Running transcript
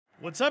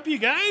What's up, you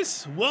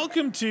guys?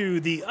 Welcome to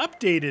the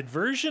updated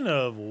version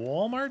of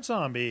Walmart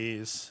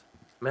Zombies.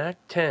 Mac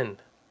 10.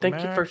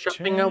 Thank you for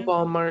shopping at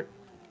Walmart.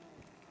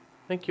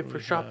 Thank you for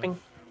shopping.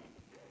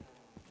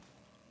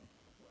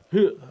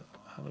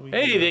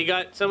 Hey, they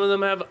got, some of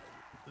them have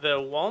the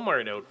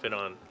Walmart outfit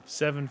on.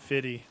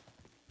 750.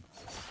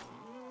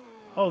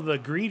 Oh, the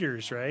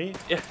greeters, right?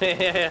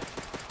 Yeah.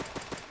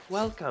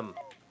 Welcome.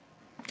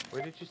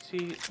 Where did you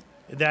see?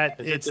 That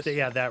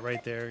that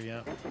right there.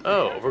 Yeah.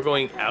 Oh, we're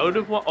going out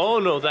of Oh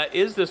no, that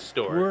is the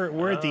store.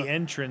 We're at the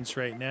entrance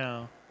right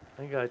now.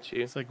 I got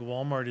you. It's like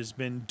Walmart has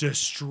been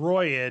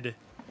destroyed.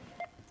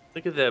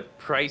 Look at the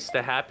price.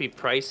 The happy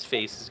price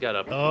face has got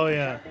up. Oh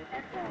yeah.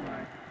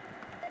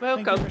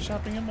 Welcome. Thank you for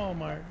shopping at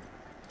Walmart.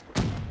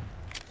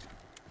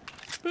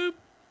 Boop,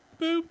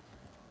 boop.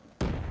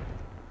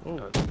 Oh,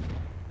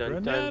 Dun,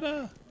 Granada.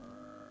 dun.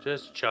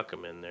 Just chuck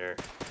them in there.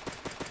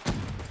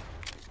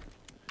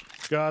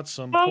 Got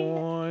some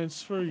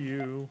points for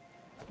you.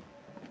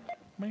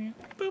 Man,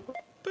 boop,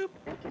 boop,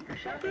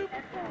 boop.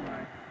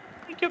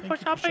 Thank you for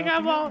shopping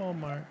at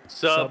Walmart.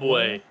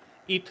 Subway.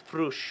 Eat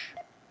frush.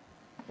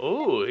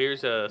 Oh,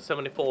 here's a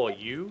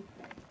 74U.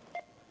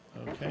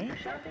 Okay.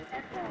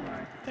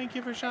 Thank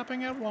you for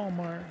shopping at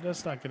Walmart.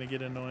 That's not going to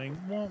get annoying.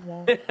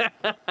 Won't.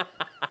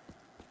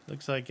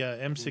 Looks like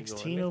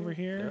M16 over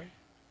here.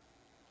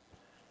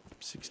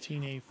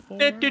 Yeah.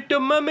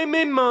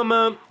 16A4.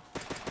 Mama.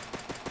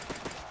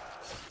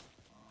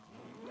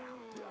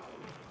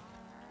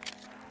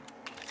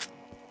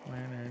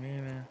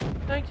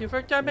 Thank you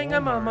for shopping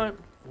at Walmart.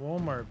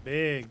 Walmart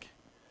big.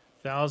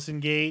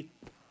 1000 gate.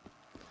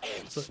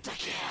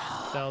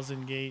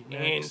 1000 gate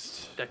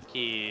next.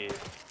 Insta-kill.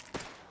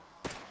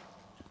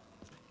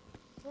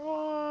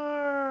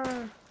 Roar.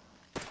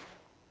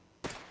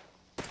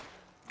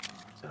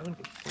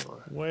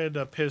 74. With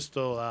a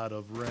pistol out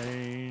of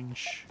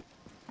range.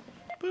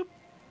 Boop.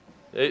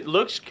 It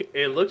looks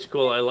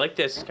cool. I like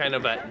this kind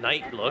of at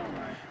night look.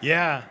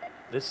 Yeah.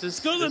 This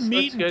is. Let's go to the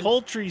meat and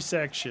poultry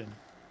section.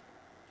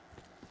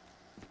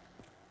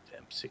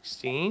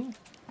 M16.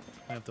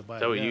 I have to buy.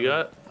 Is that what you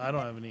got? I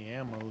don't have any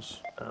ammos.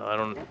 I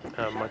don't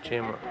have much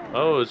ammo.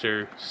 Oh, is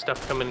there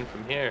stuff coming in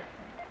from here?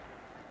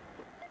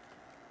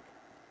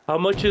 How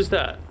much is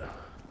that?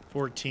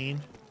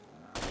 14.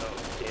 Oh,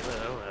 damn it,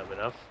 I don't have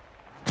enough.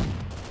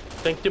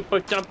 Thank you for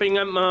jumping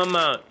at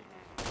Mama.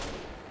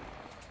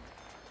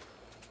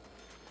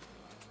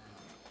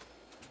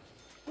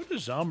 What the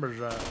zombies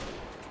at?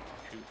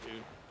 Shoot,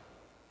 dude.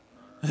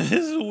 This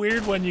is a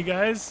weird one, you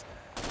guys.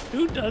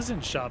 Who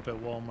doesn't shop at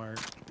Walmart?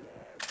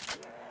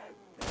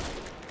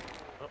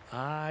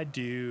 I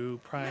do.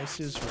 Price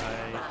is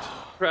right.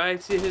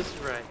 Price is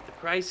right. The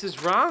price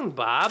is wrong,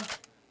 Bob.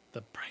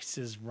 The price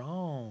is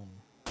wrong.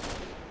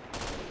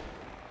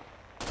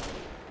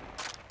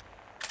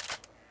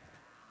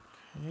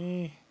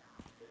 Okay.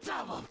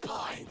 Double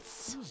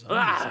points.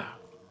 Ah.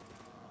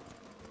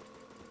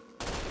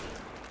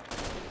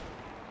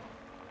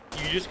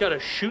 You just gotta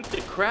shoot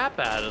the crap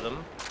out of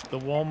them. The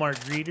Walmart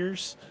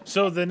greeters.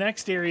 So the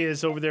next area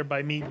is over there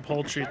by meat and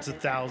poultry. It's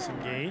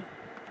 1000 gate.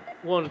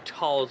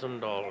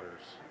 $1,000.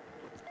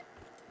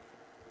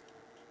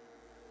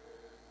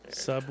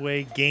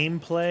 Subway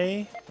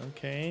gameplay.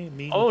 Okay.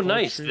 Meat Oh, and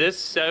nice. poultry.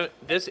 This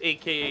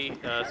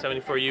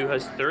AK-74U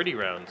has 30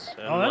 rounds.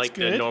 Oh, that's like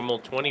good. The normal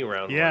 20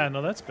 round. Yeah, one.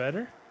 no, that's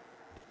better.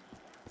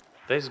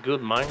 That's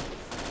good, man.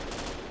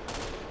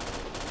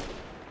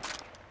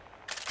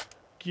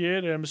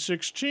 Get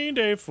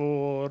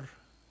M16A4.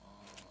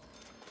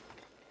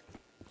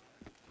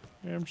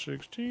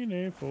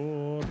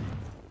 M16A4.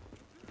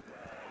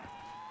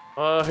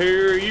 I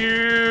hear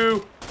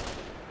you.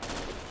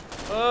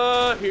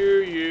 I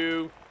hear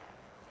you.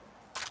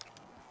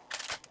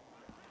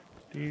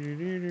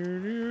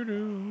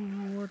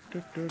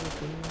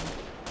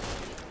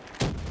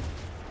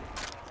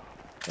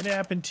 What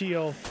happened to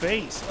your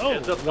face? Oh,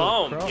 It's a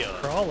bomb.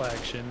 Crawl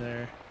action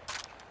there.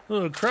 A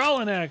little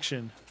crawling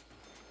action.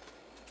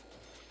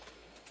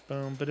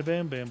 Boom, bada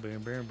bam, bam, bam,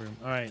 bam, bam.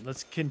 All right,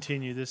 let's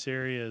continue. This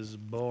area is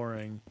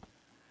boring.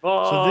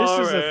 So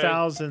this is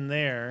 1,000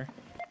 there,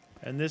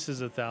 and this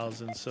is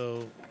 1,000.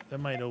 So that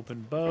might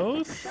open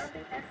both,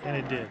 and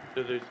it did.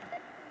 So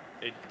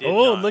it did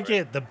Oh, not, look right?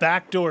 at the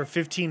back door,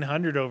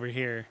 1,500 over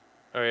here.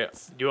 All right.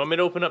 Do you want me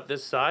to open up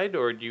this side,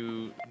 or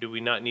do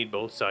we not need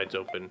both sides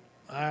open?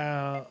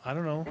 I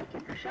don't know.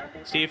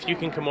 See if you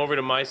can come over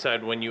to my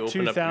side when you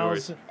open up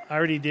yours. 2,000. I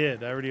already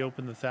did. I already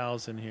opened the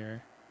 1,000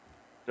 here.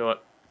 You know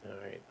what? All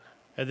right.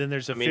 And then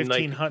there's a I mean,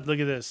 like- 1,500. Look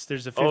at this.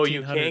 There's a Oh, 1,500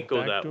 you can't go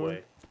back that door.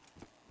 way.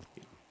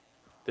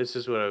 This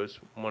is what I was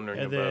wondering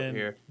And about then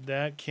here.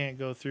 that can't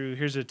go through.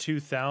 Here's a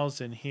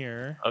 2,000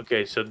 here.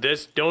 Okay, so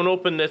don't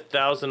open this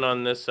 1,000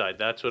 on this side.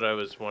 That's what I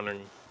was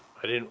wondering.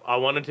 I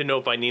wanted to know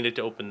if I needed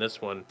to open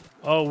this one.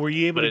 Oh, were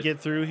you able But to get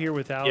through here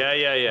without? Yeah.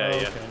 Oh,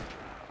 okay.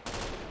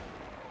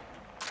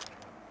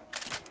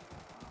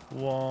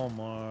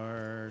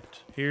 Walmart.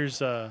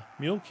 Here's a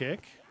mule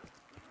kick.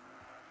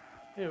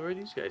 Hey, where are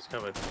these guys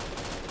coming?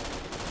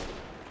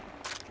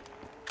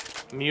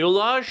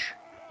 Mulage?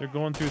 They're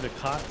going through the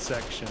cot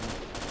section.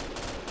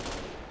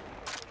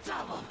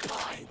 Double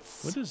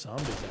points. What is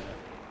zombies at?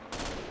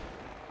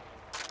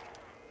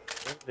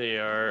 There they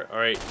are. All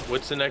right.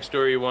 What's the next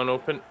door you want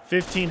open?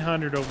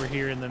 1,500 over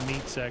here in the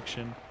meat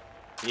section.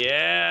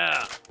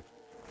 Yeah.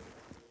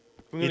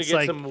 I'm gonna It's get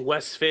like- some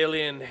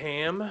Westphalian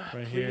ham,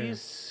 Right here.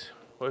 please,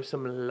 or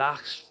some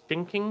Lach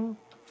stinking,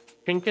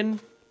 chinken.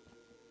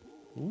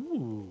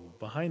 Ooh,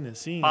 behind the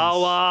scenes.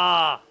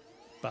 Power.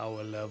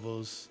 Power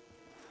levels.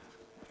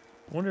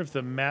 I wonder if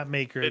the map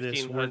maker of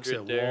this works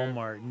at 1,500 there.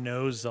 Walmart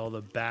knows all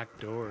the back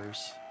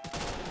doors.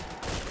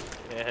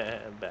 Yeah,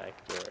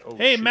 back door. Oh,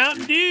 Hey, shoot,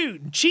 Mountain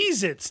dude. Dew,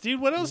 Cheez-Its, dude.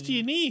 What else do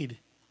you need?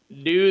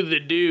 Do the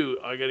do.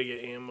 I gotta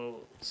get ammo.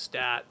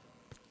 Stat.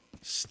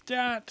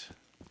 Stat.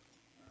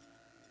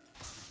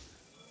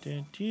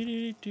 What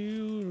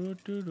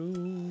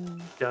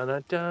Da da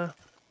da.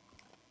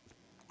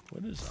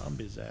 is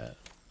zombies at?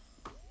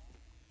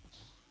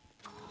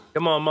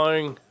 Come on,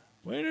 mine.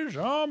 Where are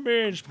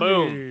zombies,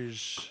 Boom.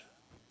 please?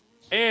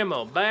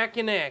 Ammo back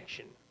in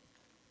action.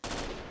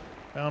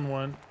 Found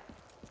one.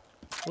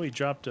 Oh, he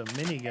dropped a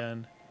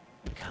minigun.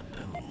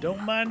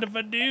 Don't mind if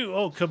I do.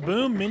 Oh,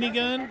 kaboom,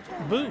 minigun.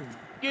 Boom.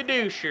 You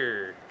do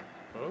sure.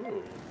 Oh,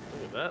 look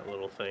at that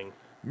little thing.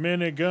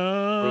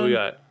 Minigun. What do we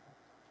got?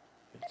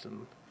 Get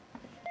some.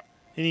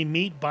 Any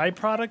meat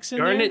byproducts in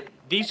Darn there? it!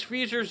 These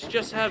freezers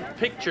just have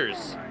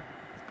pictures.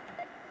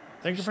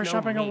 Thank you for Snow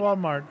shopping at meat.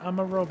 Walmart. I'm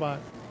a robot.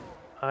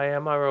 I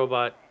am a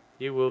robot.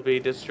 You will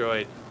be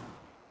destroyed.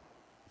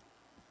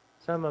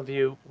 Some of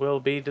you will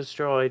be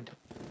destroyed.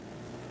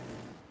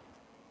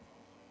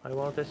 I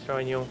will destroy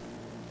you.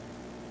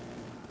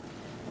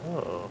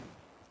 Oh.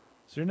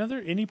 Is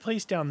there any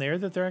place down there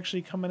that they're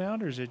actually coming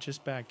out, or is it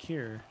just back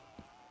here?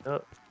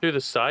 Oh, through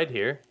the side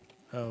here.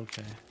 Oh,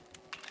 okay.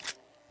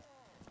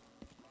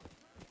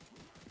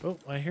 Oh,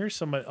 I hear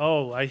somebody.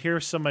 Oh, I hear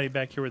somebody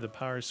back here where the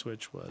power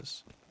switch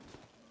was.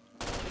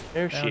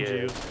 There she Found you.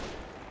 is.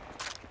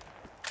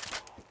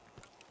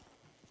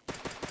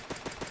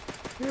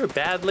 You're a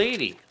bad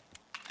lady.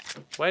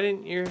 Why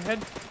didn't your head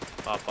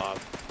pop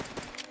off?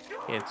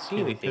 Can't see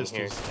Yeah, the anything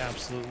here. pistol's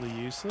absolutely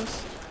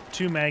useless.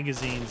 2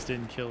 magazines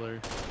didn't kill her.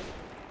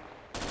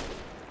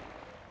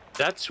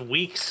 That's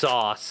weak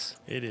sauce.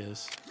 It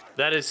is.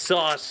 That is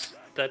sauce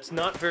that's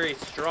not very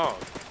strong.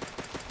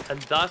 And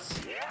thus,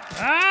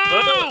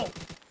 Ow!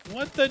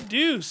 What the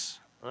deuce?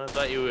 I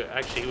thought you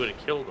actually would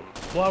have killed him.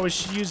 Well, I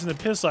was using the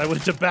pistol. I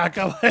went to back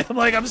up. I'm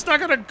like, I'm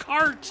stuck on a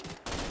cart.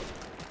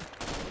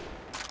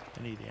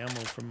 I need ammo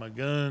for my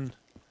gun.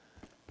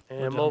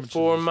 Ammo much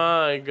for is this?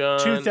 my gun.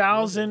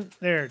 2,000.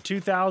 There,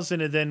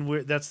 2,000, and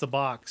then that's the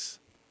box.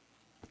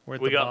 We're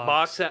at We the got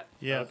box at.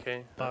 Yeah.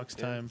 Okay. Box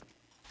okay. time.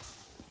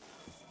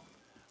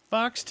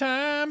 Box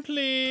time,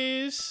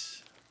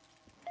 please.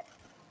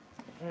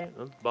 All right,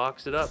 let's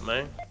box it up,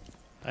 man.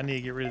 I need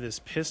to get rid of this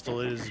pistol.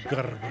 It is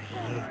garbage.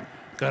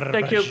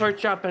 Thank you for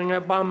chopping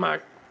up on my.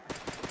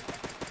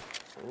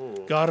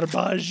 Ooh.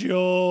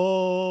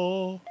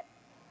 Garbaggio.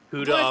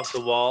 Cuda What? off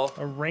the wall.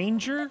 A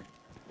ranger?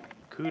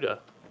 Cuda.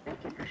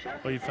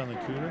 Oh, you found the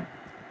cooler?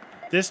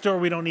 This door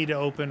we don't need to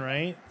open,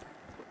 right?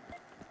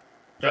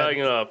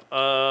 Dragging it up.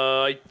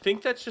 I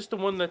think that's just the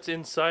one that's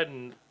inside,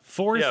 and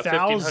 4,000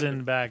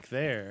 1,500. back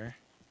there.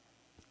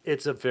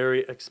 it's a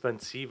very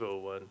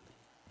expensivo one.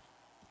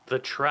 The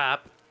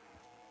trap.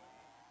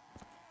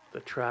 The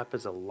trap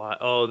is a lot.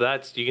 Oh,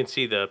 that's you can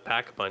see the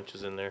pack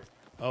punches in there.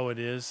 Oh, it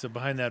is? So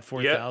behind that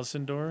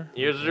 4,000 door?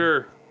 Yes,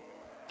 sir.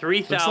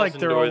 3,000 Looks like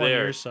they're door all on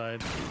there. your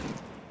side.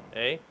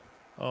 Eh?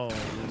 Oh,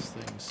 this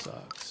thing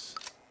sucks.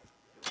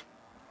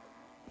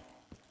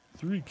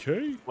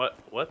 3K?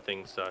 What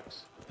thing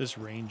sucks? This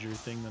ranger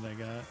thing that I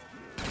got.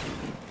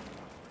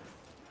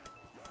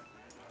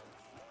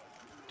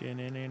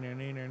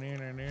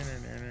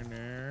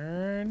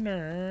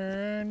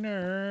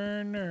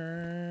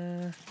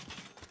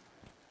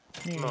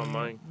 Come on,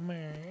 Mike.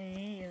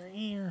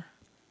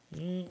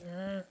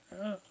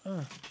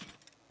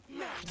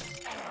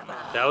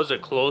 That was a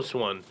close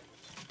one.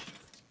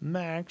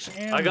 Max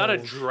ammo. I got a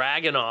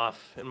dragon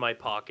off in my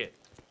pocket.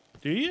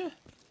 Do you?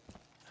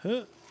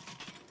 Huh.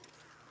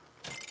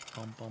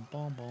 Bum, bum,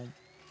 bum, bum.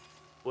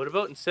 What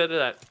about instead of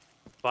that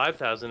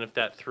 5,000 if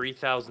that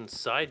 3,000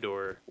 side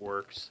door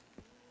works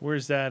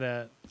Where's that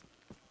at?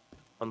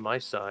 on my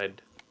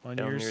side? On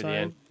Down your near the side?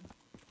 end.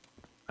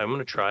 I'm going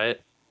to try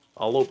it.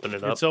 I'll open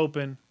it up. It's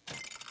open.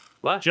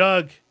 What?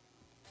 Jug.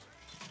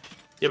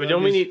 Yeah, but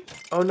don't we need...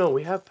 Oh, no,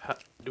 we have...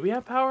 Do we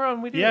have power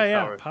on? We do Yeah, have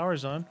yeah. power.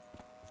 Power's on.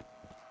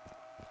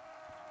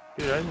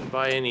 Dude, I didn't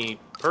buy any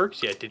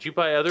perks yet. Did you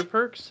buy other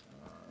perks?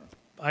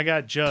 I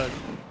got Jug.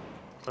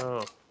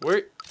 Oh.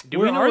 Where... Do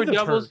Where we know are where the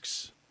doubles...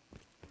 perks?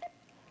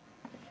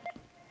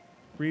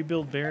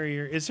 Rebuild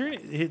barrier. Is there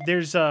any...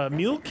 There's a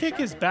mule kick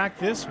is back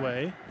this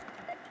way.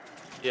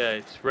 Yeah,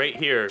 it's right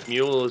here.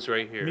 Mule is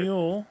right here.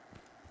 Mule.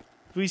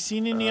 Have we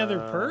seen any other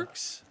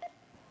perks?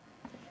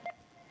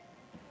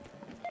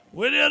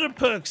 Where the other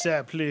perks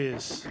at,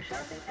 please?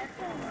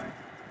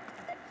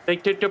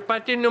 Alright,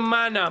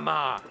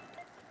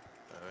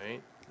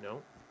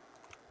 no.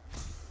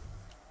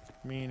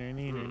 Neener,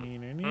 neener,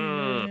 neener,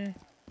 neener.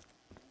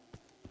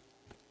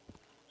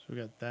 So we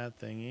got that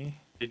thingy.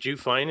 Did you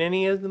find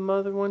any of the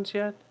other ones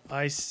yet?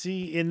 I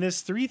see in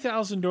this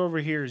 3,000 door over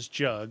here is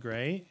jug,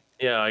 right?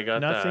 Yeah, I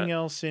got Nothing that.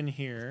 else in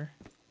here.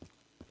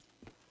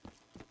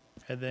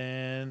 And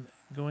then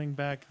going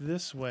back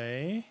this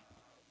way.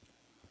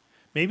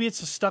 Maybe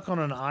it's stuck on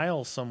an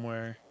aisle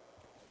somewhere.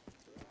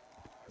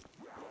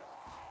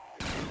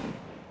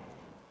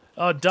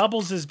 Oh,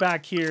 Doubles is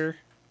back here.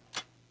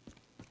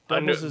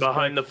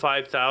 Behind the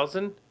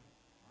 5,000?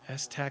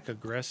 S-Tac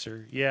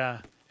Aggressor.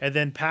 Yeah. And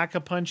then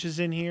Pack-a-Punch is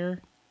in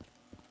here.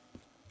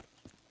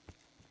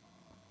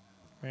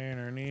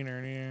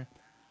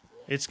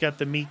 It's got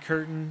the meat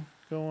curtain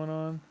going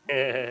on.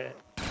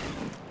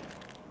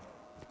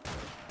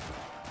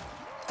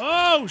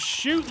 Oh,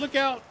 shoot. Look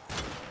out.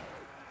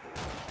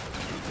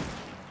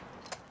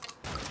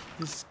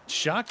 This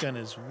shotgun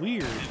is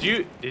weird.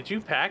 Did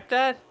you pack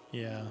that?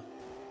 Yeah.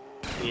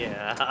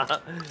 Yeah.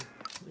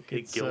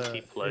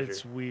 Guilty pleasure.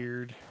 It's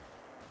weird.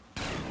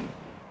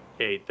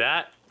 Okay,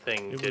 that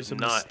thing did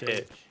not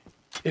hit.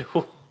 It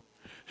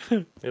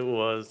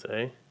was,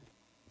 eh?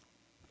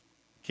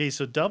 Okay,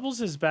 so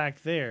Doubles is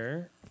back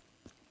there.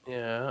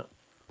 Yeah.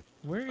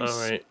 Where is...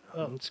 All right.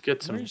 Let's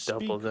get some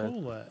double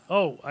then.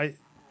 Oh,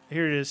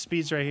 here it is.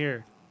 Speed's right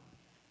here.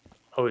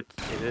 Oh, it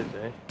is,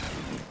 eh?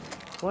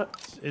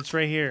 What? It's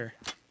right here.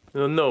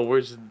 No,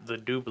 where's the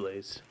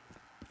doubles?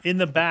 In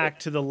the back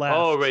to the left.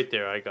 Oh, right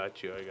there. I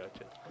got you.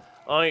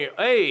 Oh,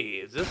 hey,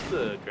 is this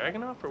the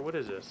Dragonoff or what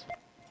is this?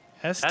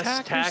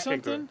 S-Tac or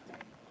something?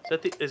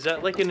 Is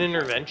that like an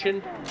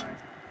intervention? I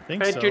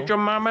think so.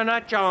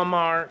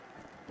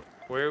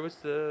 Where was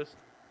the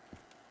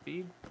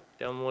speed?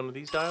 Down one of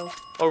these dials?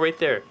 Oh, right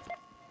there.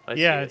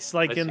 Yeah, it's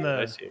like in the...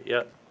 I see it,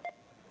 yeah.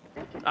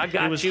 I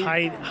got you.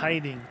 It was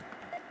hiding.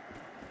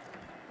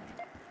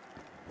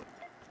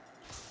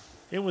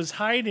 It was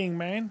hiding,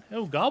 man.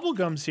 Oh,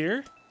 Gobblegum's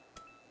here.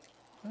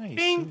 Nice.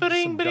 Bing,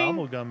 Some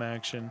Gobblegum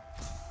action.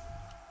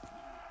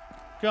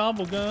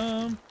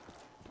 Gobblegum.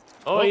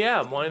 Oh,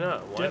 yeah, why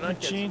not? Why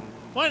not get some...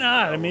 Why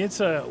not? I mean, it's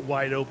a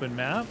wide open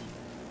map,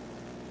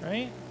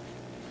 right?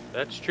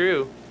 That's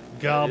true.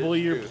 Gobble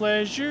your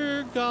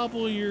pleasure,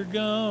 gobble your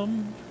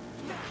gum.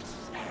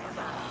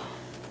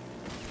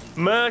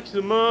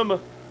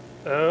 Maximum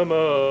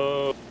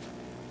ammo.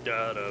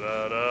 Da da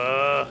da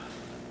da.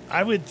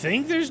 I would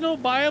think there's no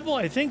buyable.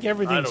 I think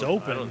everything's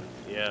open.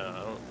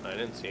 I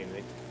didn't see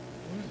anything.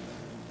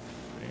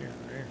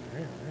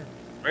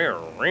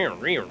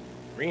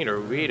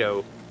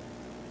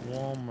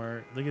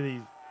 Walmart. Look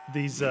at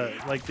these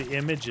like the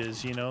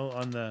images, you know,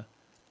 on the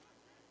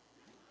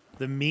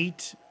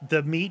meat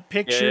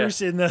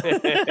pictures in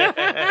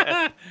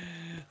the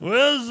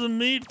Where's the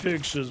meat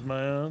pictures,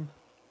 man?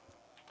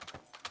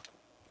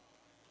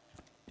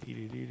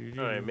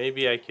 All right,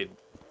 maybe I could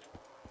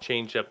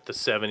change up the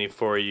 70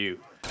 for you.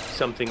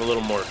 Something a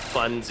little more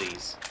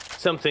funsies.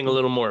 Something a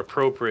little more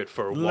appropriate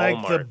for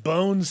Walmart. Like the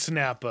Bone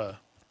Snapper.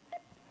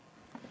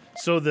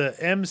 So the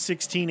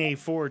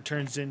M16A4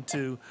 turns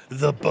into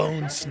the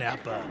Bone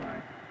Snapper.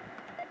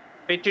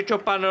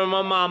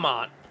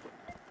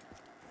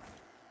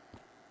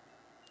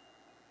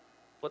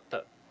 What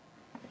the?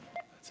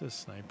 That's a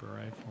sniper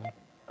rifle.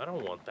 I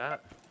don't want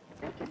that.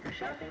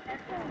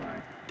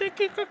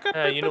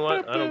 Yeah, you know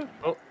what? I don't.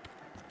 Oh,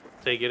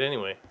 take it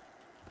anyway.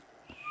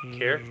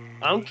 Care?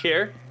 I don't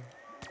care.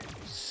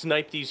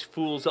 Snipe these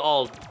fools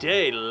all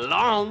day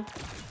long.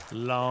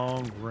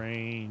 Long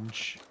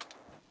range.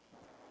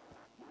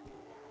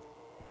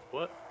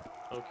 What?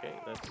 Okay,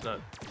 that's not.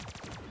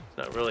 It's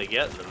not really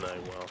getting them that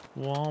well.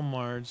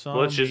 Walmart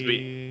zombies. Let's just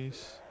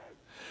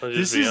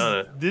be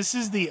honest. This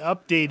is the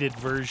updated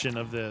version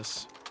of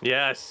this.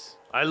 Yes,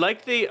 I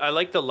like the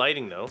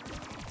lighting though.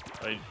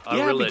 I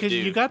really because do.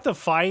 you got the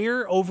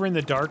fire over in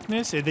the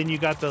darkness, and then you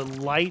got the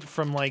light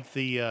from like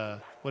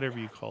the whatever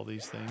you call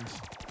these things,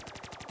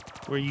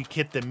 where you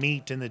get the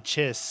meat and the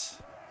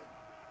chiss.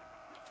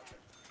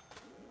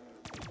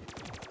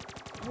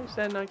 Why is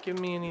that not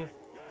giving me any?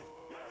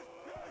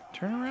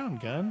 Turn around,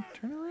 gun.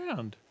 Turn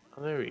around.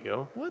 Oh, there we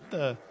go. What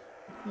the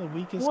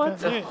weakest What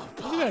gun?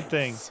 the Look at that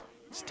thing.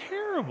 It's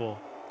terrible.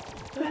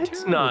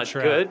 It's not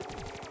good.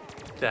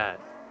 That.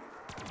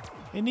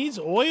 It needs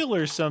oil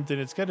or something.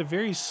 It's got a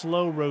very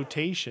slow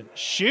rotation.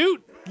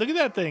 Shoot! Look at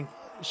that thing.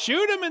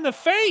 Shoot him in the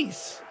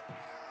face.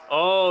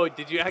 Oh,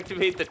 did you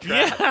activate the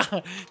trap?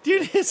 Yeah,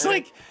 dude. It's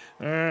like,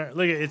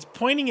 look, it's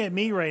pointing at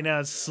me right now.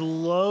 It's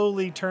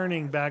slowly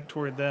turning back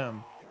toward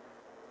them.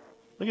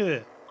 Look at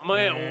it.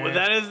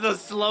 That is the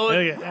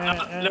slowest.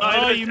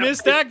 No, you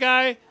missed that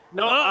guy.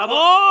 No,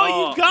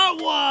 you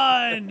got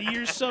one.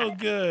 You're so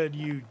good,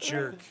 you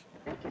jerk.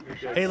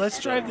 Hey, let's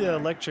drive the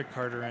electric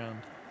cart around.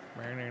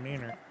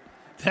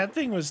 That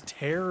thing was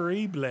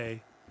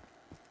terrible.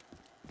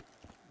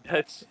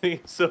 That's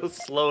so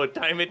slow. Every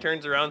time it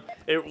turns around,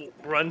 it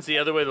runs the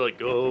other way. They're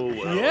like, oh,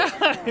 well.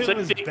 Yeah, it's like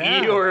the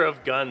Eeyore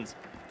of guns.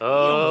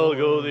 I'll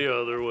go the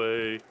other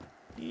way.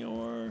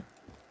 Eeyore.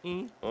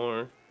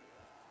 Eeyore.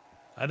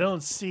 I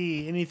don't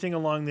see anything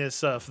along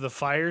this for the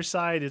fire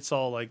side. It's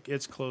all like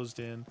it's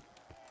closed in.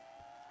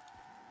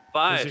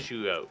 Fire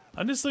shootout.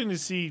 I'm just looking to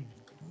see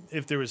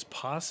if there was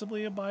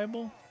possibly a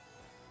Bible.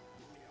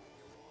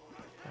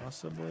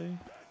 Possibly.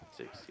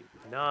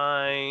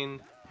 69.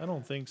 I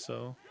don't think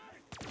so.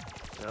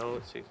 No,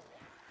 let's see.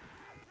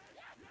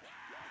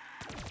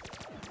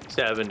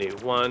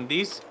 71.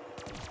 These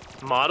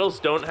models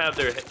don't have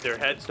their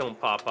heads don't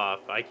pop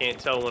off. I can't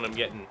tell when I'm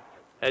getting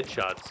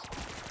headshots.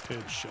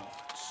 Headshots.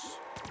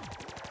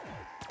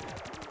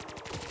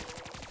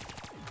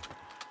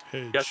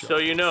 Just so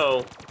you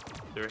know,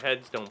 their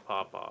heads don't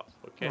pop off.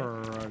 Okay.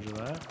 Roger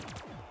that.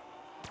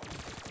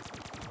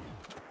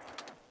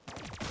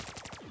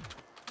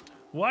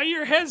 Why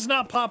your head's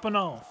not popping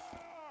off?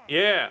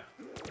 Yeah.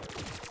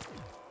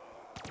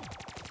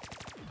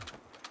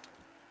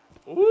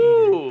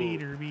 Ooh,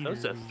 beater. that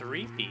was a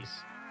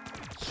 3-piece.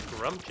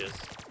 Scrumptious.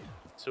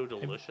 So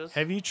delicious.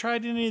 Have you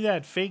tried any of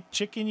that fake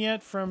chicken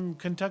yet from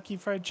Kentucky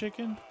Fried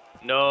Chicken?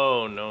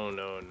 No.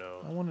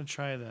 I want to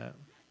try that.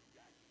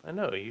 I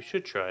know, you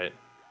should try it.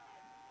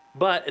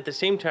 But at the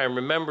same time,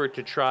 remember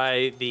to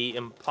try the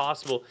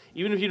Impossible.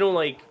 Even if you don't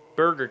like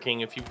Burger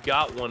King, if you've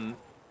got one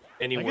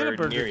anywhere I got a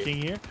Burger near King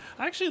you, here.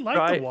 I actually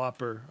like the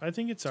Whopper. I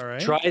think it's all right.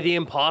 try the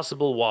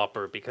Impossible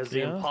Whopper, because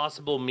the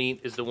Impossible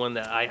meat is the one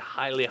that I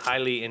highly,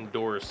 highly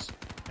endorse.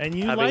 And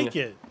you like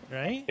it,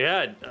 right?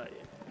 Yeah.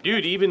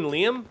 Dude, even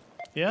Liam,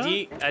 yeah.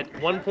 He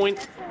at one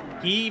point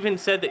he even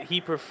said that he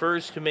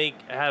prefers to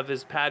have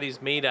his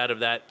patties made out of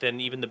that than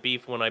even the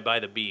beef when I buy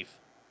the beef,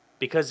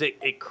 because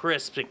it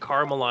crisps, it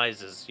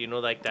caramelizes, you know,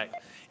 like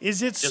that.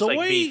 Is it soy?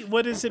 Like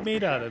what is it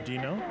made out of? Do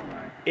you know?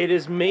 It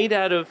is made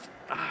out of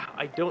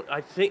I don't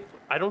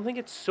think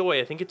it's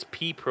soy. I think it's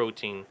pea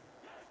protein.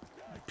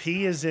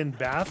 Pea is in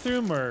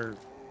bathroom or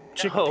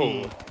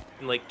chickpea?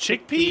 No, like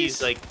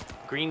chickpeas, like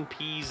green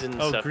peas and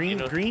stuff. Green you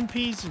know? green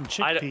peas and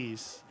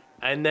chickpeas.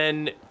 And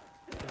then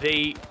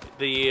the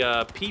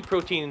pea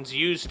proteins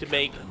used to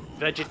make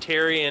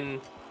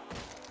vegetarian,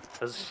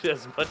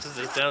 as much as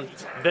it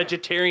sounds,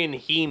 vegetarian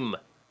heme,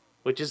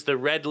 which is the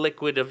red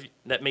liquid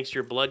that makes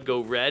your blood go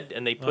red,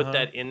 and they put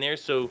that in there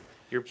so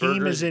your burgers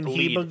heme is in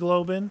bleed.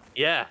 hemoglobin?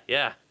 Yeah.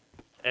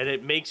 And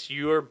it makes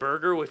your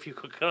burger, if you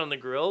cook it on the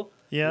grill,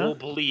 will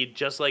bleed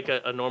just like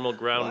a normal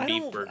ground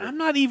beef burger. I'm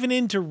not even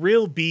into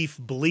real beef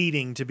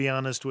bleeding, to be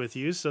honest with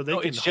you, so they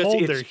can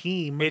hold their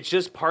heme. It's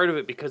just part of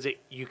it, because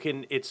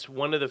it's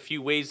one of the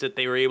few ways that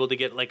they were able to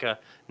get like a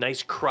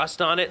nice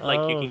crust on it.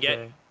 Like you can get,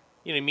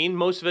 you know what I mean?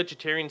 Most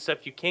vegetarian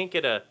stuff, you can't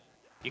get a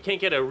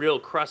real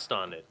crust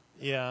on it.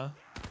 Yeah.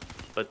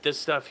 But this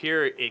stuff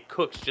here, it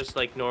cooks just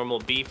like normal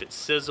beef. It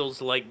sizzles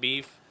like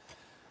beef.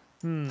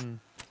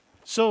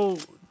 So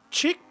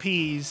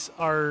chickpeas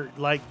are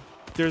like,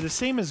 they're the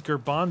same as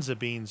garbanzo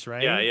beans,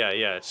 right?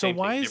 Yeah. So Same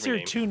why thing, is there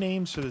name. two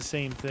names for the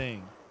same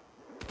thing?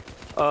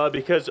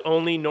 Because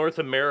only North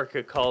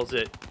America calls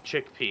it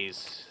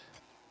chickpeas.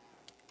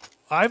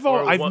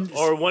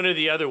 Or one of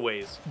the other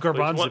ways.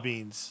 Garbanzo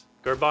beans.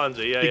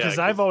 Garbanzo, yeah. Because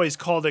I've always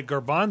called it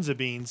garbanzo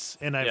beans,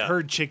 and I've Yeah.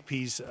 heard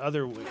chickpeas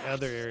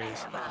other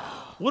areas.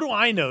 What do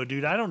I know,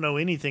 dude? I don't know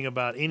anything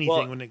about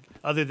anything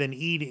other than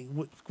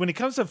eating. When it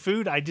comes to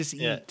food, I just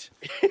eat.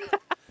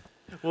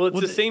 Well,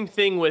 it's the same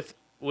thing with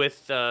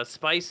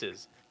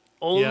spices.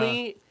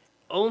 Only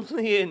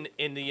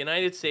in the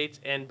United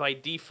States, and by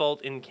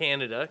default in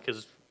Canada,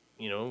 because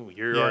you know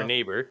you're our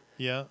neighbor.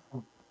 Yeah.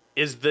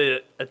 Is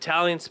the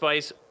Italian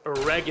spice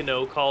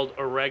oregano called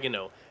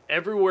oregano?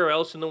 Everywhere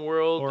else in the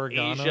world,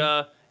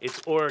 Asia, it's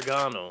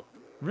oregano.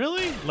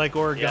 Really? Like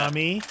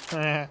origami?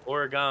 Yeah.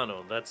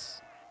 Oregano.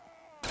 That's.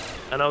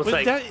 And I was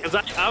But like, because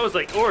I was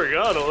like,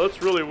 oregano. That's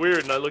really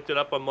weird. And I looked it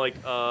up. I'm like,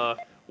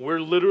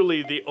 we're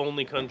literally the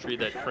only country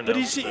that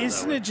pronounces it. But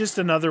isn't it just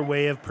another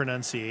way of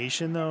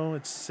pronunciation, though?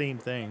 It's the same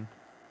thing.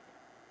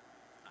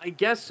 I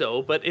guess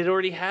so, but it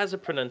already has a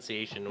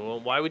pronunciation.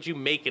 Well, why would you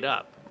make it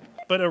up?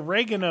 But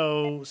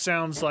oregano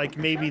sounds like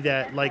maybe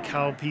that, like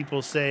how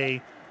people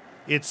say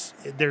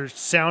they're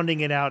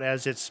sounding it out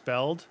as it's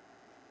spelled.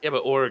 Yeah,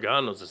 but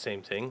oregano's the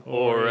same thing.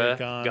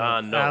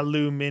 Oregano.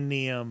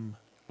 Aluminium.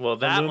 Well,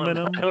 that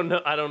aluminum. One,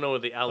 I don't know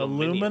what the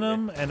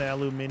aluminum and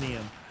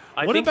aluminium.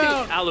 I think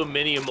the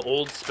aluminium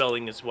old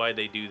spelling is why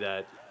they do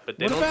that, but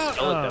they don't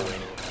spell it that way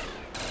anymore.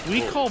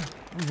 We call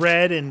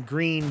red and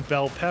green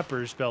bell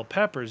peppers,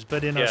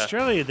 but in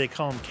Australia they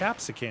call them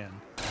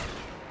capsicum.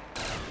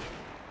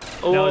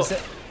 Oh, now,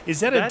 is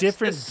that a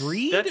different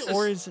breed,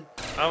 or is it?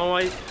 Oh,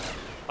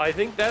 I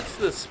think that's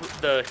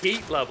the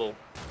heat level.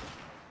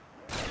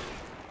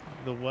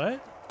 The what?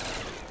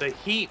 The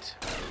heat.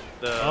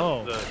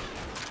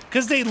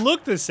 Because they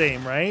look the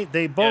same, right?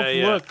 They both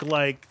look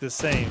like the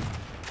same.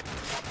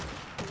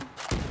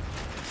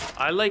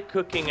 I like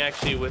cooking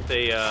actually with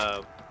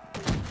a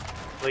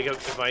like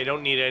if I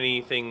don't need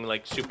anything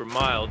like super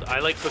mild, I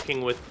like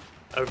cooking with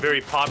a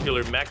very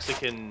popular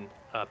Mexican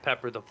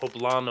pepper, the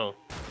poblano.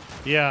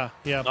 Yeah.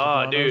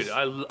 Oh, dude,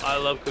 I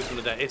love cooking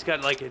with that. It's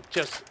got like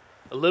just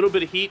a little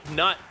bit of heat,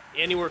 not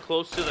anywhere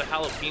close to the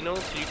jalapeno,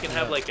 so you can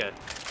have like a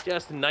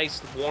just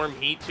nice warm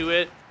heat to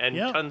it and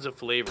tons of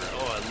flavor.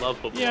 Oh, I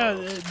love poblanos. Yeah,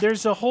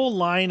 there's a whole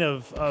line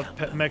of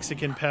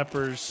Mexican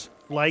peppers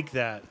like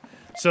that.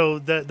 So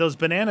those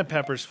banana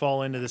peppers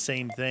fall into the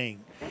same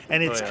thing,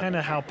 and it's kind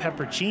of how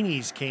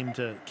pepperoncinis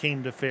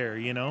came to fare.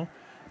 You know,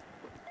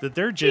 that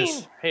they're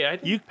just hey, I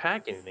didn't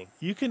pack anything.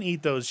 You can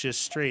eat those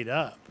just straight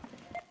up.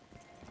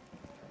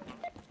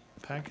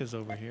 Pack is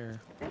over here.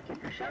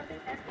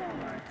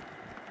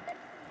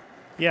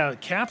 Yeah,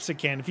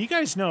 capsicum. If you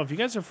guys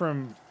are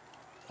from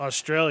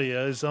Australia,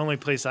 is the only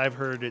place I've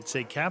heard it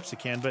say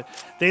capsicum, but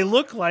they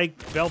look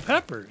like bell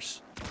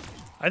peppers.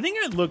 I think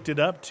I looked it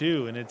up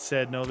too, and it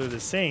said no, they're the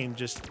same,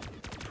 just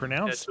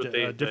pronounced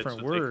a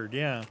different word.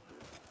 Yeah.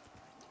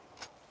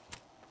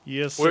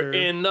 Yes, sir. We're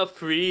in the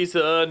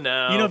freezer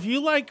now. You know, if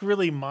you like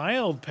really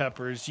mild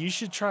peppers, you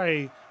should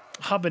try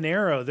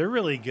habanero. They're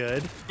really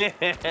good.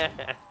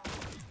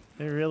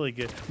 They're really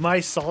good. My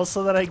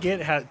salsa that I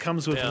get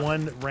comes with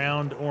one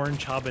round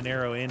orange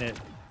habanero in it.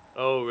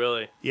 Oh,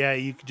 really? Yeah,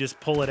 you can just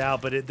pull it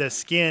out, but the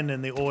skin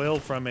and the oil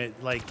from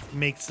it like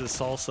makes the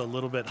salsa a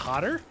little bit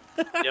hotter.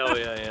 Oh,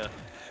 yeah.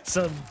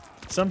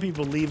 Some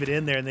people leave it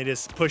in there and they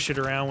just push it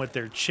around with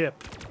their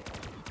chip,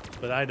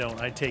 but I don't.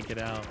 I take it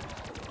out.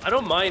 I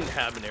don't mind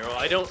habanero.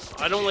 I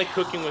don't like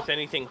cooking with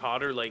anything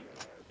hotter like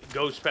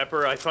ghost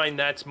pepper. I find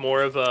that's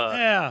more of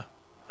a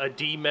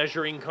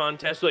de-measuring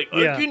contest. Like,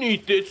 I can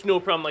eat this, no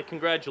problem. Like,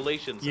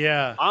 congratulations.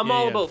 Yeah. I'm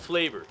all about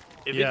flavor.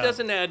 If it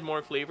doesn't add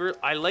more flavor,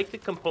 I like the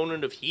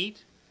component of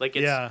heat. Like,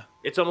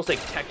 it's almost like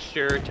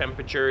texture,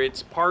 temperature.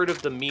 It's part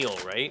of the meal,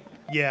 right?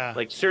 Yeah.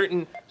 Like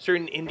certain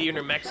Indian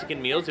or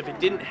Mexican meals, if it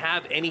didn't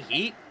have any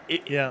heat,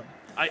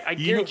 I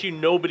guarantee you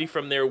nobody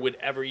from there would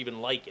ever even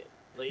like it.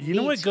 Like, you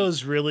know what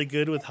goes really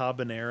good with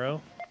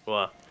habanero?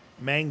 What?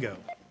 Mango.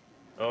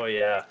 Oh,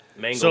 yeah.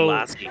 Mango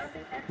lassi.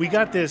 We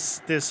got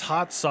this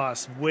hot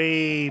sauce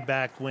way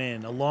back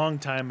when, a long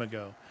time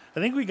ago. I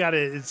think we got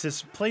it. It's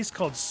this place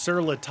called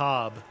Sur La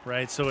Table,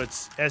 right? So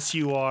it's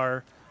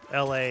SURLA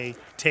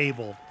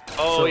table.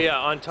 Oh, so, yeah,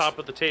 on top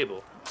of the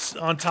table.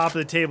 On top of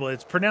the table.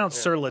 It's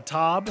pronounced Sur La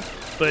Table,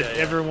 but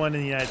everyone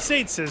in the United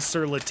States says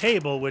Sur La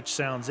Table, which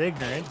sounds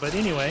ignorant. But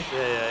anyway.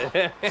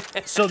 Yeah.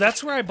 So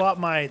that's where I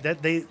bought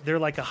they're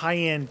like a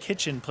high-end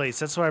kitchen place.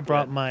 That's where I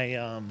brought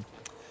my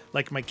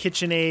my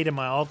KitchenAid and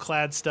my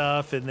all-clad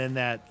stuff, and then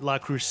that La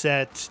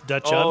Crusette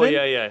Dutch oven.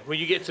 Oh, yeah. Well,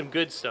 you get some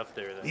good stuff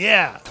there. Then.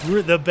 Yeah,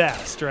 we're the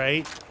best,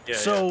 right? Yeah,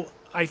 so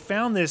I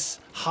found this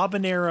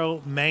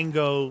habanero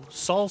mango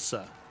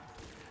salsa.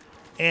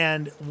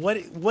 And what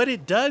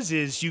it does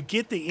is you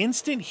get the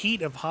instant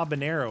heat of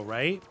habanero,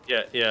 right?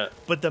 Yeah.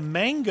 But the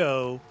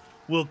mango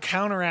will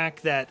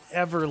counteract that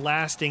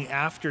everlasting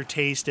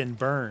aftertaste and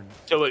burn.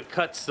 So it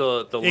cuts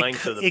the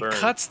length of the burn. It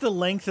cuts the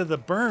length of the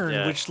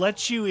burn, which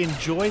lets you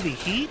enjoy the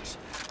heat,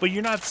 but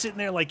you're not sitting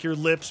there like your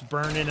lips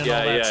burning and all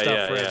that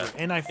stuff forever.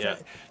 Yeah.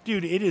 And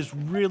dude, it is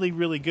really,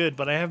 really good,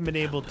 but I haven't been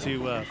able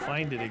to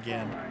find it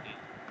again.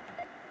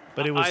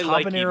 But it was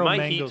habanero my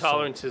mango heat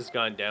tolerance has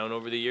gone down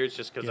over the years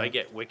just because I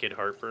get wicked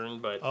heartburn.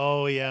 But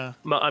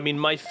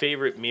my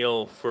favorite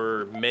meal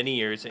for many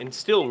years, and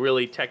still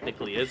really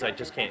technically is, I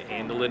just can't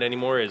handle it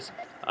anymore, is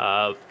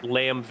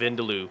lamb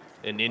vindaloo,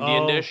 an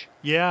Indian dish.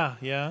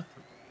 Yeah.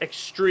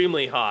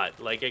 Extremely hot,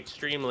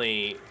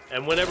 extremely.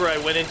 And whenever I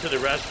went into the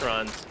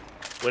restaurants,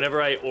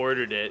 whenever I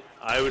ordered it,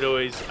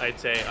 I'd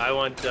say, I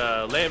want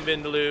lamb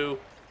vindaloo,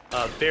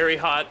 very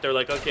hot. They're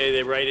like, okay,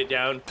 they write it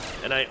down,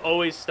 and I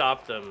always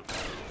stop them.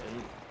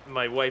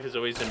 My wife is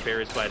always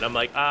embarrassed by it. I'm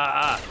like,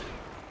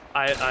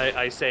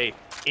 I say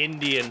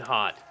Indian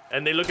hot,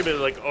 and they look at me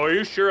like, oh, are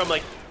you sure? I'm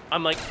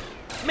like,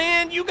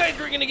 man, you guys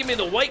are gonna give me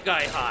the white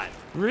guy hot.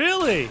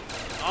 Really?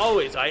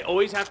 Always. I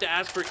always have to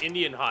ask for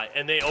Indian hot,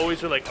 and they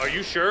always are like, are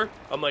you sure?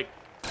 I'm like,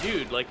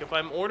 dude, like if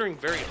I'm ordering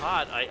very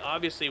hot, I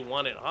obviously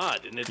want it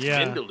hot, and it's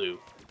vindaloo.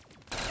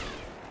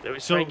 They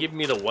always try and give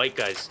me the white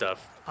guy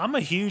stuff. I'm a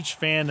huge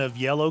fan of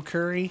yellow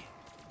curry.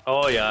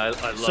 Oh, yeah,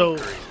 I love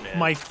curries, man.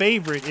 My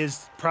favorite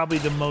is probably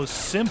the most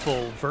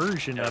simple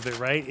version of it,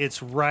 right?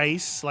 It's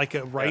rice, like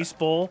a rice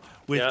bowl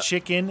with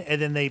chicken,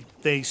 and then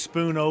they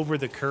spoon over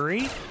the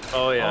curry.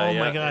 Oh, yeah. Oh,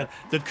 my God.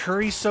 The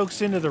curry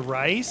soaks into the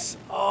rice.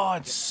 Oh,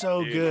 it's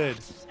so good.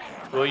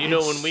 Well, you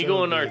know, when we go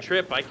on our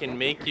trip, I can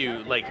make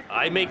you,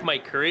 I make my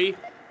curry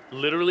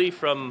literally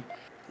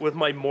with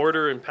my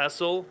mortar and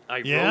pestle. I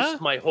roast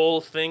my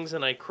whole things,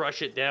 and I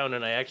crush it down,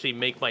 and I actually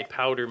make my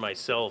powder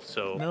myself,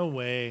 so. No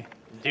way.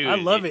 Dude, I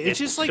love it. It's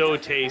just like so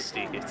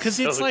tasty. Because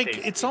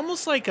it's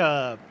almost like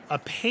a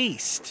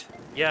paste.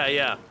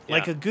 Yeah.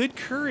 Like a good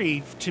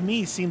curry to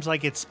me seems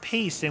like it's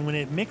paste, and when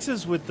it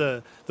mixes with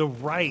the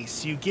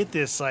rice, you get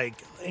this like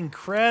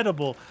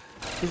incredible.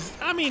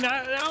 I mean,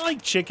 I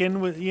like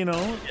chicken with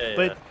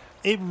but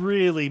it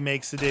really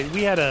makes the day.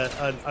 We had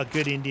a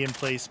good Indian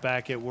place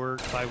back at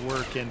work,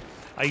 and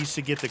I used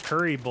to get the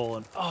curry bowl,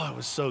 and it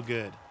was so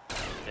good.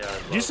 Yeah,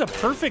 just a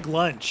perfect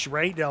lunch,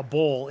 right? A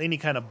bowl, any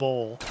kind of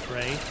bowl,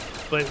 right?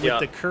 But with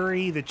the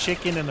curry, the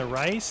chicken, and the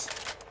rice,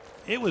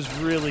 it was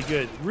really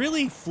good.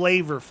 Really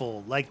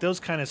flavorful. Like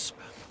those kind of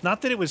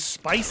Not that it was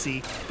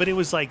spicy, but it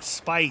was like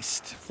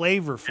spiced,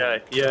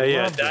 flavorful.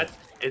 Yeah. Loved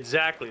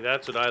it.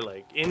 That's what I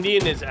like.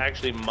 Indian is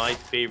actually my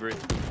favorite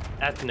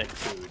ethnic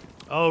food.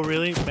 Oh,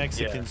 really?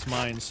 Mexican's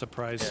mine.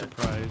 Surprise,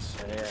 surprise.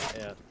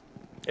 Yeah.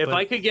 If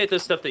I could get the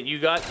stuff that you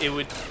got,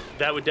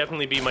 that would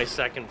definitely be my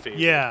second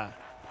favorite. Yeah.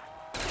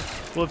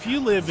 Well, if you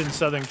live in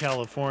Southern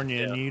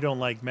California and you don't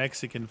like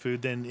Mexican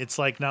food, then it's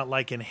like not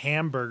liking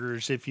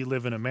hamburgers if you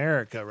live in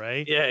America,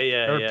 right?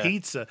 Yeah. Or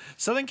pizza.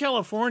 Southern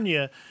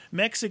California,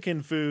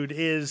 Mexican food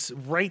is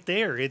right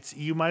there.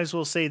 You might as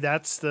well say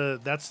that's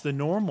the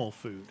normal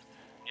food.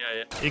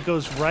 Yeah. It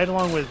goes right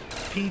along with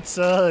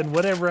pizza and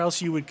whatever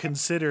else you would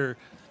consider,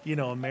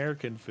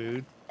 American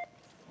food.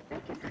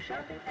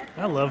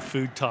 I love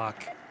food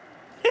talk.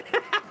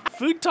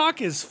 Food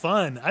talk is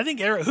fun. I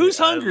think who's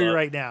hungry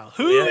right now?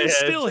 Who is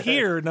still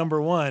here,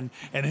 number one,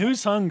 and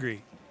who's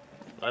hungry?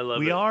 I love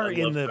it. We are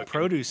in the cooking.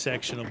 produce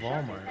section of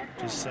Walmart.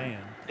 Just saying.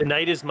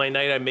 Tonight is my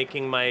night. I'm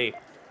making my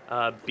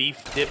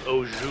beef dip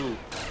au jus.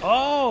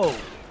 Oh,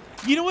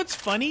 you know what's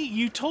funny?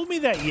 You told me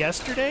that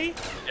yesterday.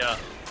 Yeah.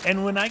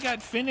 And when I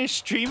got finished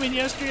streaming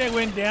yesterday, I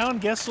went down.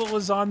 Guess what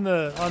was on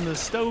the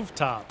stove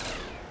top?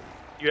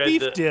 You had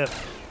Beef dip.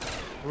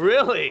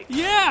 Really?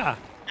 Yeah.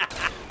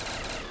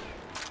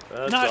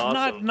 That's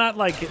awesome.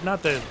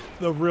 Not the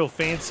real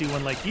fancy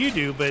one like you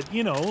do, but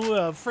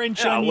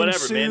French onion whatever,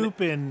 soup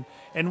man.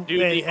 and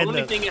Dude, the and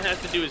only thing it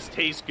has to do is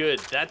taste good.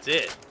 That's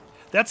it.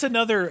 That's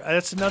another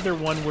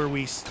one where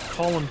we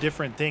call them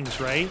different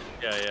things, right?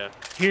 Yeah.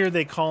 Here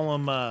they call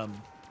them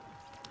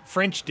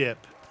French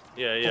dip.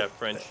 Yeah,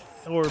 French.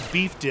 Or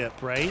beef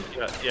dip, right?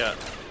 Yeah.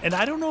 And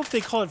I don't know if they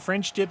call it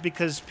French dip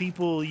because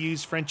people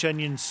use French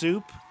onion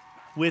soup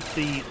with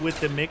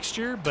the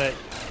mixture, but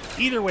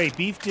either way,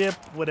 beef dip,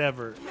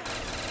 whatever.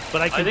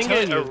 But I think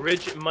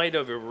it might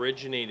have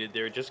originated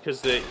there just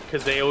because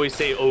they always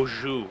say au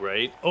jus,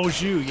 right? Au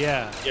jus,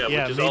 yeah.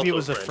 Maybe it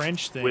was a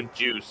French thing with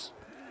juice.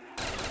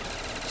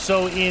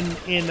 So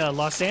in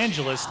Los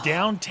Angeles,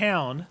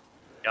 downtown,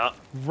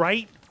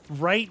 right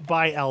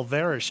by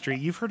Alvera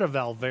Street. You've heard of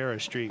Alvera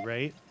Street,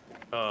 right?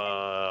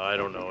 I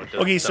don't know.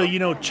 Okay, so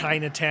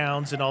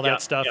Chinatowns and all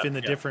that stuff in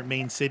the different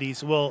main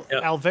cities. Well,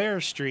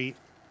 Alvera Street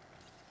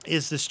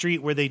is the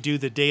street where they do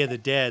the Day of the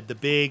Dead, the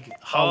big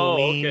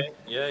Halloween. Oh,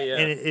 okay. Yeah.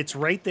 And it's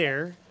right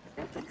there.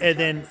 And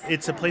then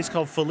it's a place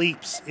called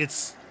Philippe's.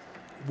 It's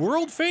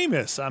world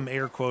famous, I'm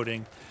air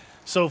quoting.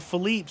 So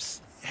Philippe's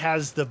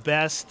has the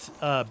best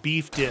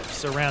beef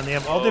dips around. They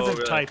have all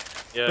different types.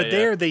 But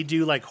there they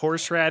do like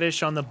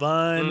horseradish on the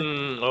bun.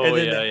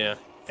 Yeah.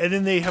 And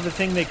then they have a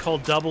thing they call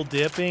double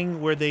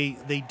dipping, where they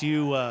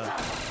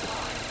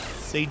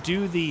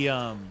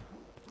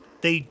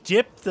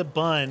dip the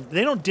bun.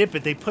 They don't dip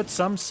it. They put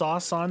some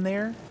sauce on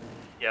there.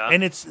 Yeah.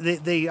 And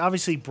they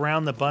obviously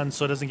brown the bun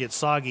so it doesn't get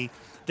soggy.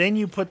 Then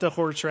you put the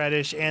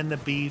horseradish and the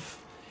beef,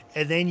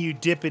 and then you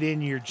dip it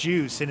in your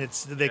juice, and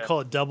they call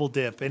it double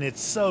dip, and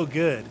it's so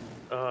good.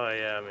 Oh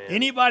yeah, man.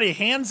 Anybody,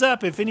 hands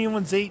up if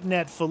anyone's eaten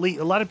at Felipe.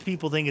 A lot of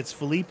people think it's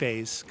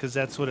Felipe's because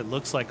that's what it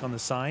looks like on the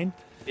sign.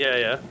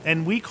 Yeah.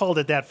 And we called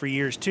it that for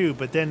years too,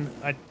 but then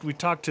we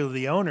talked to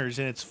the owners,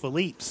 and it's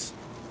Philippe's.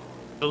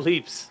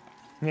 Philippe's.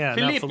 Yeah,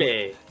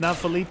 Felipe. not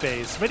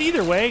Felipe's. But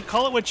either way,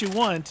 call it what you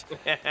want.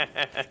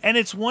 And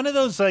it's one of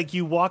those, like,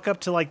 you walk up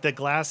to, like, the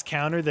glass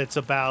counter that's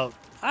about,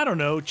 I don't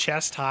know,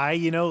 chest high,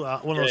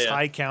 one of those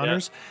high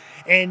counters.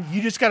 Yeah. And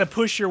you just got to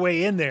push your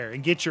way in there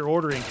and get your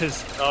ordering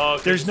because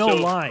there's no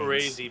lines.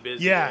 Crazy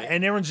busy. Yeah, right?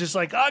 and everyone's just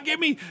like, give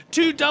me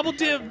 2 double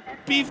dip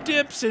beef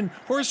dips and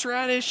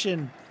horseradish.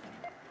 And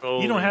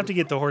you don't have to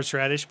get the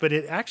horseradish, but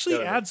it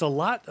actually adds a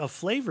lot of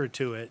flavor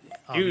to it.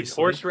 Obviously. Dude,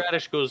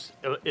 horseradish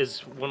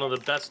is one of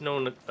the best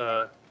known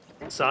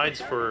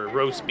sides for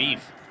roast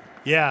beef.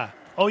 Yeah.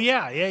 Oh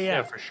yeah.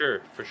 Yeah, for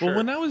sure. Well,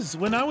 when I was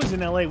in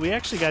LA, we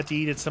actually got to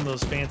eat at some of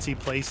those fancy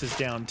places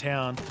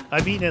downtown.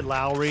 I've eaten at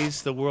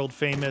Lowry's, the world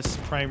famous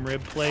prime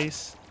rib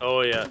place.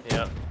 Oh yeah.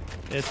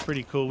 It's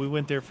pretty cool. We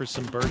went there for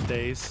some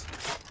birthdays.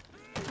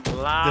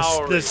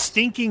 Lowry's. The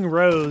Stinking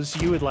Rose,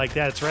 you would like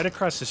that. It's right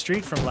across the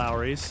street from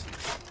Lowry's.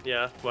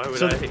 Yeah, why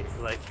would I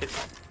like it?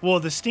 Well,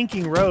 the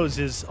Stinking Rose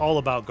is all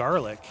about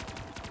garlic.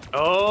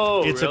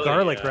 Oh, it's really? a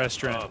garlic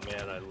restaurant. Oh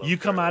man, I love. You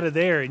come out of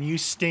there and you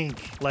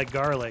stink like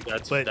garlic.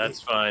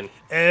 That's fine.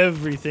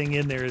 Everything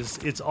in there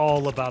it's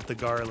all about the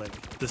garlic.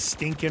 The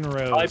Stinking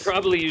Rose. I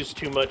probably use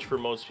too much for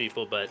most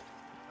people, but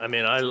I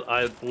mean,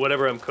 I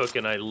whatever I'm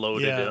cooking, I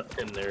load it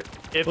in there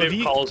if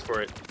it calls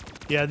for it.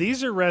 Yeah,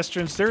 these are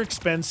restaurants. They're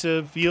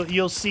expensive.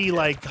 You'll see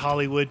like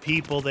Hollywood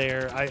people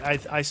there.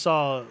 I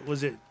saw,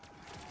 was it?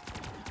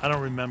 I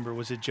don't remember.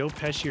 Was it Joe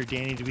Pesci or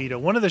Danny DeVito?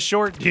 One of the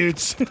short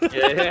dudes.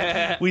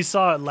 Yeah. We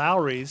saw at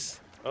Lowry's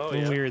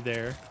when yeah. we were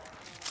there.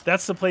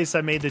 That's the place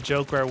I made the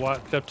joke where I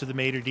walked up to the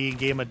maitre d' and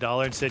gave him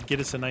 $1 and said, "Get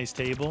us a nice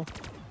table,"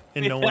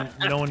 and no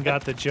one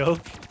got the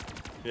joke.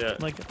 Yeah. I'm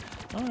like,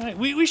 all right.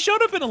 We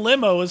showed up in a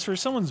limo. It was for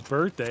someone's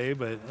birthday,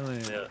 but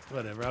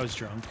whatever. I was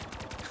drunk.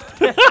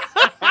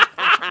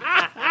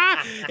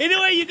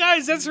 Anyway, you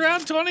guys, that's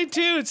round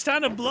 22. It's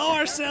time to blow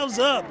ourselves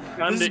up.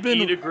 Time to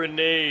eat a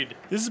grenade.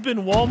 This has been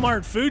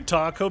Walmart Food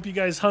Talk. Hope you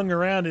guys hung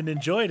around and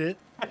enjoyed it.